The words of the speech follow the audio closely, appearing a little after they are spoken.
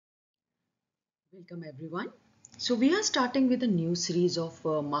Welcome everyone. So we are starting with a new series of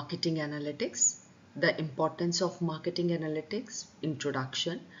marketing analytics, the importance of marketing analytics,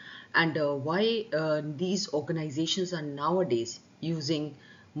 introduction, and why these organizations are nowadays using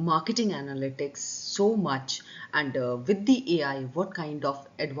marketing analytics so much, and with the AI, what kind of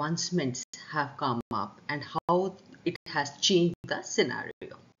advancements have come up and how it has changed the scenario.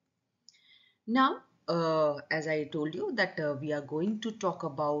 Now, as I told you that we are going to talk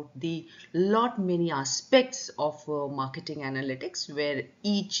about the lot many aspects of marketing analytics where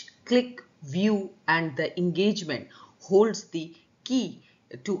each click, view and the engagement holds the key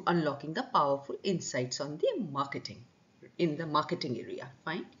to unlocking the powerful insights on the marketing in the marketing area.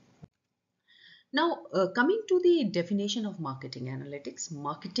 Fine. Now, coming to the definition of marketing analytics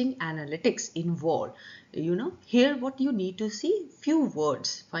involve, here what you need to see few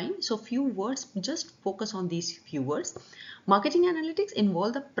words, fine. So few words, just focus on these few words. Marketing analytics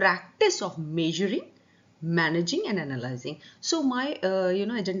involve the practice of measuring, managing and analyzing. So my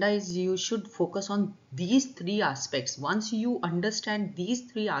agenda is you should focus on these three aspects. Once you understand these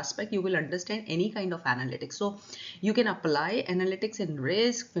three aspects, you will understand any kind of analytics. So you can apply analytics in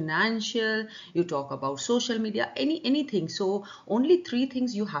risk, financial, you talk about social media, anything. So only three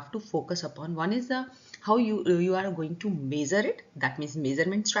things you have to focus upon. One is the how you are going to measure it, that means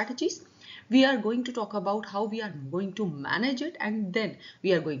measurement strategies. We are going to talk about how we are going to manage it, and then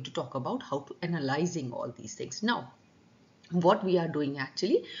we are going to talk about how to analyzing all these things. Now, what we are doing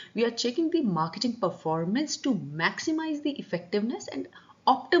actually, we are checking the marketing performance to maximize the effectiveness and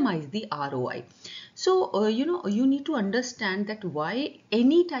optimize the ROI. So you need to understand that why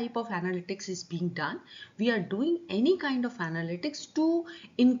any type of analytics is being done. We are doing any kind of analytics to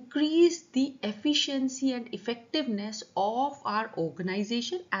increase the efficiency and effectiveness of our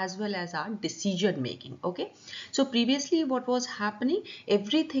organization as well as our decision making. Okay, so previously what was happening,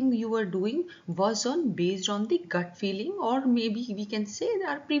 everything you were doing was on based on the gut feeling, or maybe we can say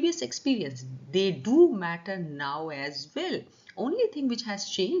our previous experience. They do matter now as well. Only thing which has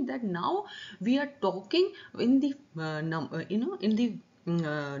changed that now we are talking in the in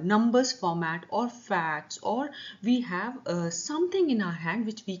the numbers format or facts, or we have something in our hand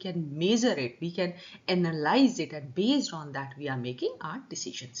which we can measure it, we can analyze it, and based on that we are making our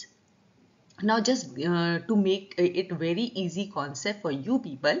decisions. Now, just to make it very easy concept for you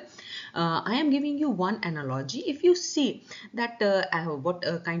people, I am giving you one analogy. If you see that what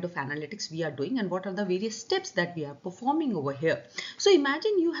kind of analytics we are doing and what are the various steps that we are performing over here. So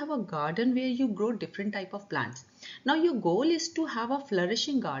imagine you have a garden where you grow different type of plants. Now your goal is to have a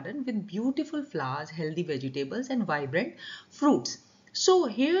flourishing garden with beautiful flowers, healthy vegetables and vibrant fruits. So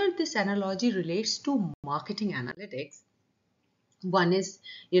here this analogy relates to marketing analytics. One is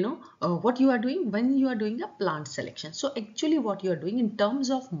what you are doing when you are doing a plant selection. So actually what you are doing in terms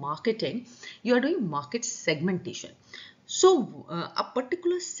of marketing, you are doing market segmentation. So a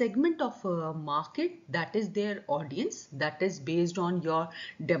particular segment of a market, that is their audience, that is based on your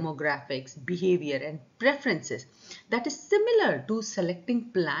demographics, behavior and preferences, that is similar to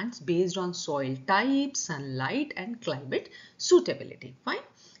selecting plants based on soil type, sunlight and climate suitability. Fine.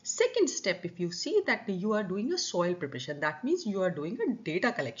 Second step, if you see that you are doing a soil preparation, that means you are doing a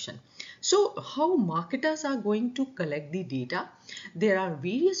data collection. So how marketers are going to collect the data? There are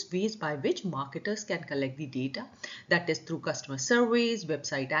various ways by which marketers can collect the data, that is through customer surveys,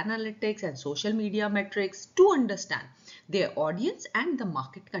 website analytics and social media metrics to understand their audience and the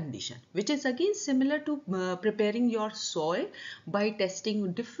market condition, which is again similar to preparing your soil by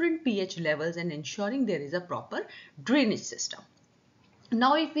testing different pH levels and ensuring there is a proper drainage system.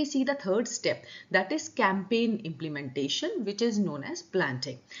 Now, if we see the third step, that is campaign implementation, which is known as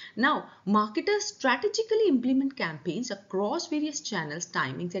planting. Now, marketers strategically implement campaigns across various channels,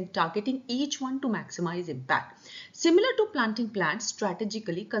 timings, and targeting each one to maximize impact. Similar to planting plants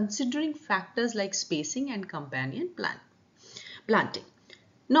strategically, considering factors like spacing and companion planting.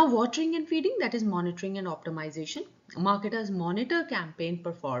 Now, watering and feeding, that is monitoring and optimization. Marketers monitor campaign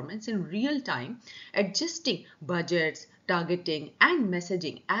performance in real time, adjusting budgets, targeting and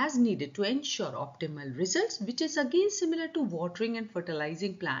messaging as needed to ensure optimal results, which is again similar to watering and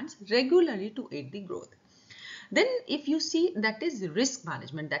fertilizing plants regularly to aid the growth. Then if you see, that is risk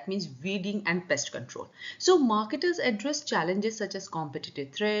management, that means weeding and pest control. So marketers address challenges such as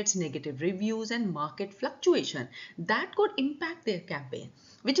competitive threats, negative reviews and market fluctuation that could impact their campaign,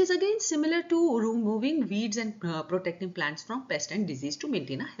 which is again similar to removing weeds and protecting plants from pest and disease to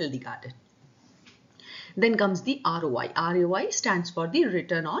maintain a healthy garden. Then comes the ROI. ROI stands for the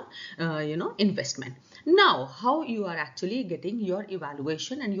return on investment. Now, how you are actually getting your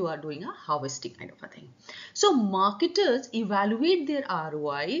evaluation, and you are doing a harvesting kind of a thing. So marketers evaluate their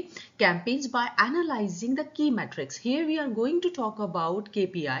ROI campaigns by analyzing the key metrics. Here we are going to talk about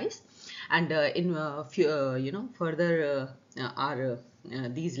KPIs, and in further our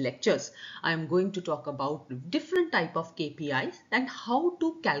these lectures, I am going to talk about different type of KPIs and how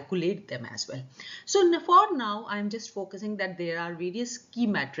to calculate them as well. So for now, I am just focusing that there are various key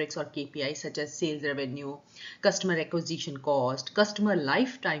metrics or KPIs such as sales revenue, customer acquisition cost, customer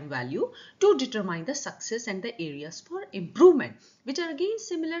lifetime value to determine the success and the areas for improvement, which are again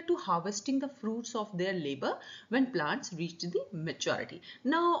similar to harvesting the fruits of their labor when plants reach the maturity.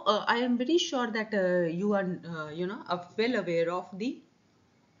 Now, I am very sure that you are, well aware of the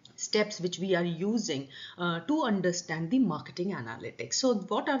steps which we are using to understand the marketing analytics. So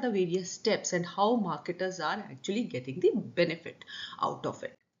what are the various steps and how marketers are actually getting the benefit out of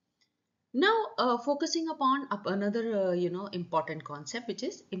it? Now, focusing upon another, important concept, which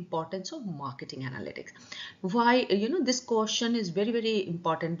is importance of marketing analytics. Why, this question is very, very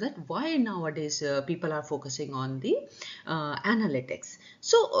important, that why nowadays people are focusing on the analytics.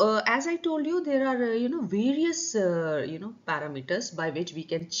 So, as I told you, there are, various, parameters by which we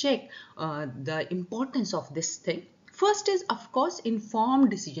can check the importance of this thing. First is, of course, informed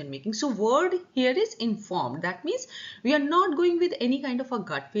decision making. So word here is informed. That means we are not going with any kind of a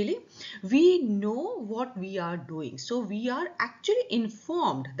gut feeling. We know what we are doing. So we are actually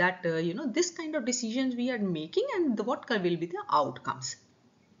informed that, this kind of decisions we are making, and what will be the outcomes.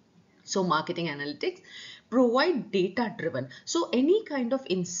 So marketing analytics provide data driven. So any kind of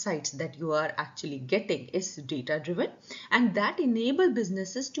insights that you are actually getting is data driven, and that enable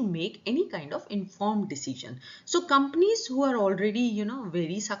businesses to make any kind of informed decision. So companies who are already,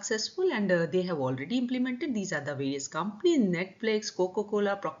 very successful, and they have already implemented, these are the various companies: Netflix,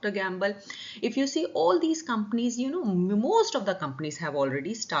 Coca-Cola, Procter Gamble. If you see all these companies, most of the companies have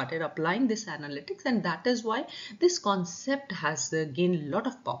already started applying this analytics, and that is why this concept has gained a lot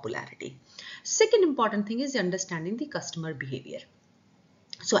of popularity. Second important thing is understanding the customer behavior.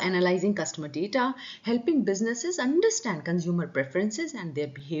 So analyzing customer data, helping businesses understand consumer preferences and their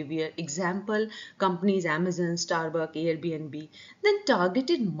behavior. Example, companies Amazon, Starbucks, Airbnb. Then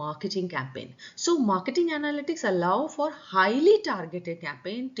targeted marketing campaign. So marketing analytics allow for highly targeted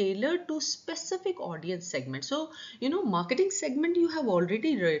campaign tailored to specific audience segment. So, marketing segment you have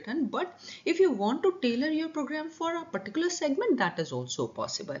already written, but if you want to tailor your program for a particular segment, that is also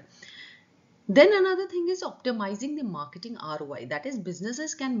possible. Then another thing is optimizing the marketing ROI. That is,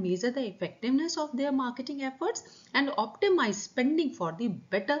 businesses can measure the effectiveness of their marketing efforts and optimize spending for the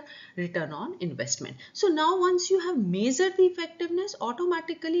better return on investment. So now once you have measured the effectiveness,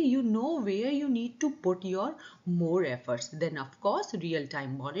 automatically you know where you need to put your more efforts. Then of course,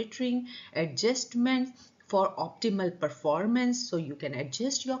 real-time monitoring, adjustments for optimal performance. So you can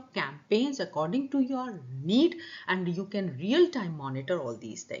adjust your campaigns according to your need, and you can real-time monitor all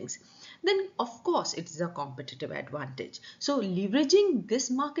these things. Then of course it is a competitive advantage. So leveraging this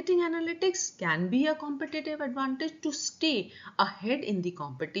marketing analytics can be a competitive advantage to stay ahead in the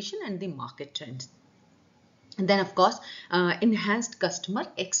competition and the market trends. And then of course, enhanced customer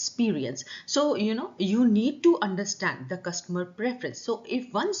experience. So you need to understand the customer preference. So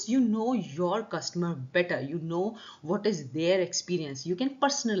if once you know your customer better, you know what is their experience, you can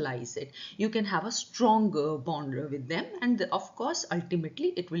personalize it, you can have a stronger bond with them, and of course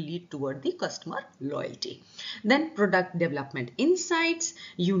ultimately it will lead toward the customer loyalty. Then product development insights.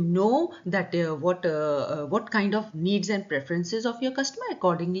 You know that what kind of needs and preferences of your customer,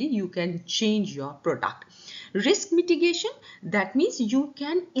 accordingly you can change your product. Risk mitigation, that means you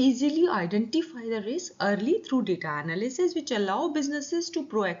can easily identify the risk early through data analysis, which allow businesses to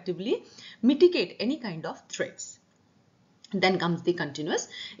proactively mitigate any kind of threats. Then comes the continuous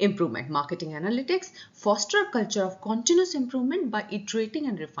improvement. Marketing analytics foster a culture of continuous improvement by iterating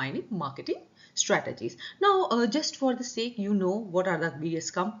and refining marketing strategies. Now, just for the sake, what are the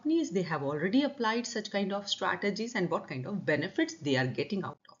various companies, they have already applied such kind of strategies and what kind of benefits they are getting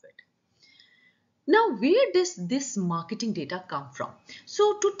out of it. Now, where does this marketing data come from?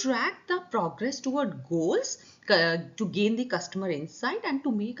 So, to track the progress toward goals, to gain the customer insight and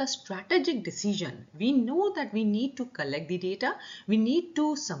to make a strategic decision, we know that we need to collect the data, we need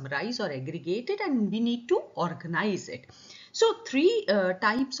to summarize or aggregate it, and we need to organize it. So, three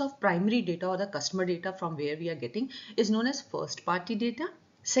types of primary data or the customer data from where we are getting is known as first party data,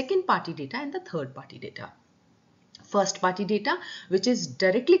 second party data, and the third party data. First party data, which is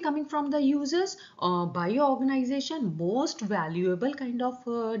directly coming from the users by your organization, most valuable kind of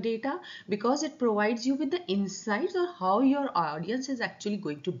data, because it provides you with the insights on how your audience is actually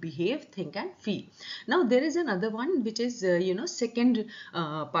going to behave, think and feel. Now there is another one which is second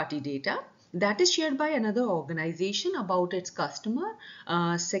party data, that is shared by another organization about its customer.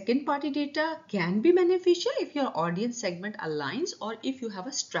 Second party data can be beneficial if your audience segment aligns or if you have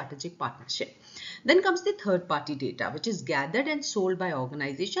a strategic partnership. Then comes the third party data, which is gathered and sold by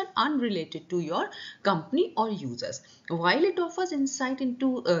organization unrelated to your company or users. While it offers insight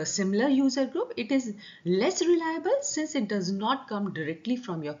into a similar user group, it is less reliable since it does not come directly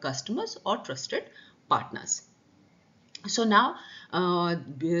from your customers or trusted partners. So now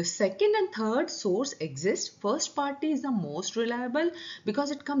the second and third source exist. First party is the most reliable because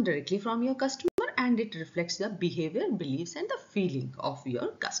it comes directly from your customer and it reflects the behavior, beliefs and the feeling of your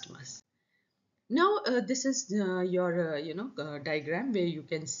customers. Now this is your diagram where you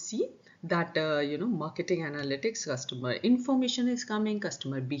can see that marketing analytics, customer information is coming,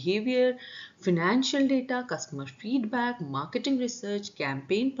 customer behavior, financial data, customer feedback, marketing research,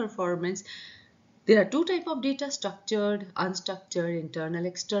 campaign performance. There are two types of data: structured, unstructured, internal,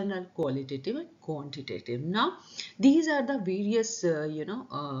 external, qualitative and quantitative. Now these are the various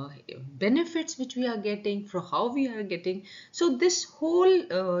benefits which we are getting, for how we are getting. So this whole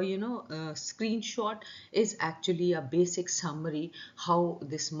screenshot is actually a basic summary how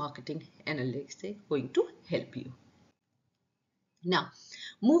this marketing analytics is going to help you. Now,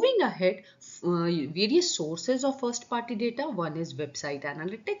 moving ahead, various sources of first party data. One is website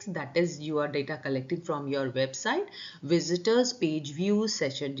analytics, that is you are data collecting from your website, visitors, page views,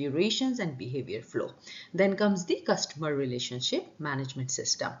 session durations and behavior flow. Then comes the customer relationship management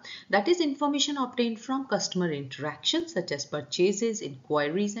system, that is information obtained from customer interactions such as purchases,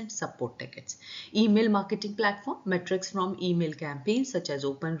 inquiries and support tickets. Email marketing platform, metrics from email campaigns such as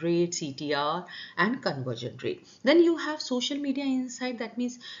open rate, CTR and conversion rate. Then you have social media insight, that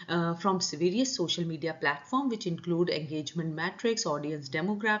means from various social media platform which include engagement metrics, audience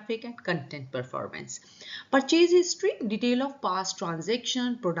demographic and content performance. Purchase history, detail of past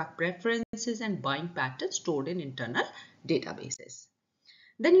transaction, product preferences and buying patterns stored in internal databases.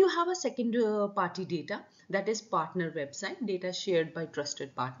 Then you have a second party data, that is partner website, data shared by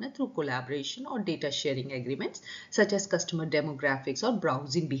trusted partner through collaboration or data sharing agreements such as customer demographics or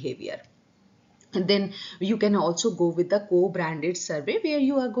browsing behavior. And then you can also go with the co-branded survey, where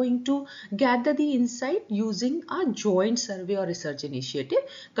you are going to gather the insight using a joint survey or research initiative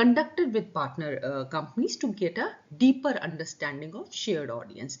conducted with partner companies to get a deeper understanding of shared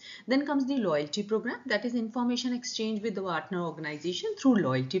audience. Then comes the loyalty program, that is information exchange with the partner organization through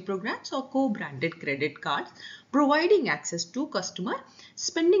loyalty programs or co-branded credit cards, providing access to customer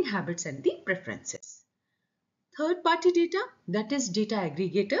spending habits and the preferences. Third party data, that is data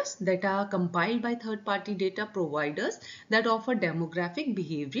aggregators that are compiled by third party data providers that offer demographic,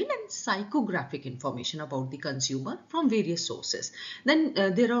 behavioral and psychographic information about the consumer from various sources. Then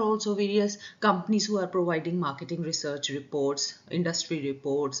there are also various companies who are providing marketing research reports, industry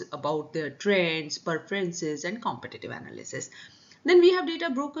reports about their trends, preferences and competitive analysis. Then we have data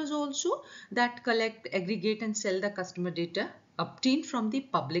brokers also that collect, aggregate and sell the customer data obtained from the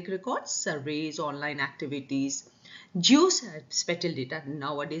public records, surveys, online activities. Geospatial data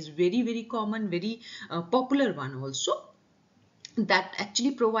nowadays very common, very popular one also, that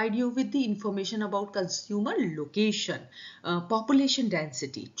actually provide you with the information about consumer location, population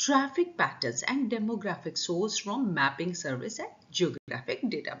density, traffic patterns and demographic source from mapping service and geographic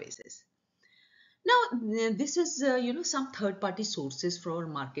databases. Now, this is, some third-party sources for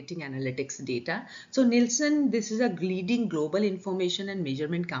marketing analytics data. So, Nielsen, this is a leading global information and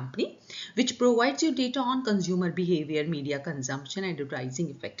measurement company, which provides you data on consumer behavior, media consumption, advertising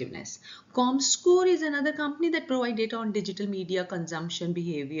effectiveness. Comscore is another company that provides data on digital media consumption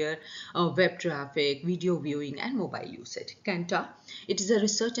behavior, web traffic, video viewing, and mobile usage. Kantar, it is a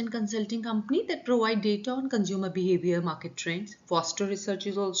research and consulting company that provides data on consumer behavior, market trends. Foster Research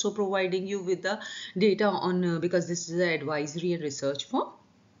is also providing you with the data on because this is an advisory and research firm.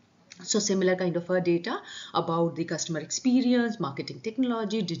 So similar kind of a data about the customer experience, marketing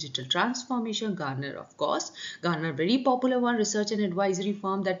technology, digital transformation. Gartner, of course, Gartner, very popular one, research and advisory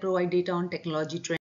firm that provide data on technology trends,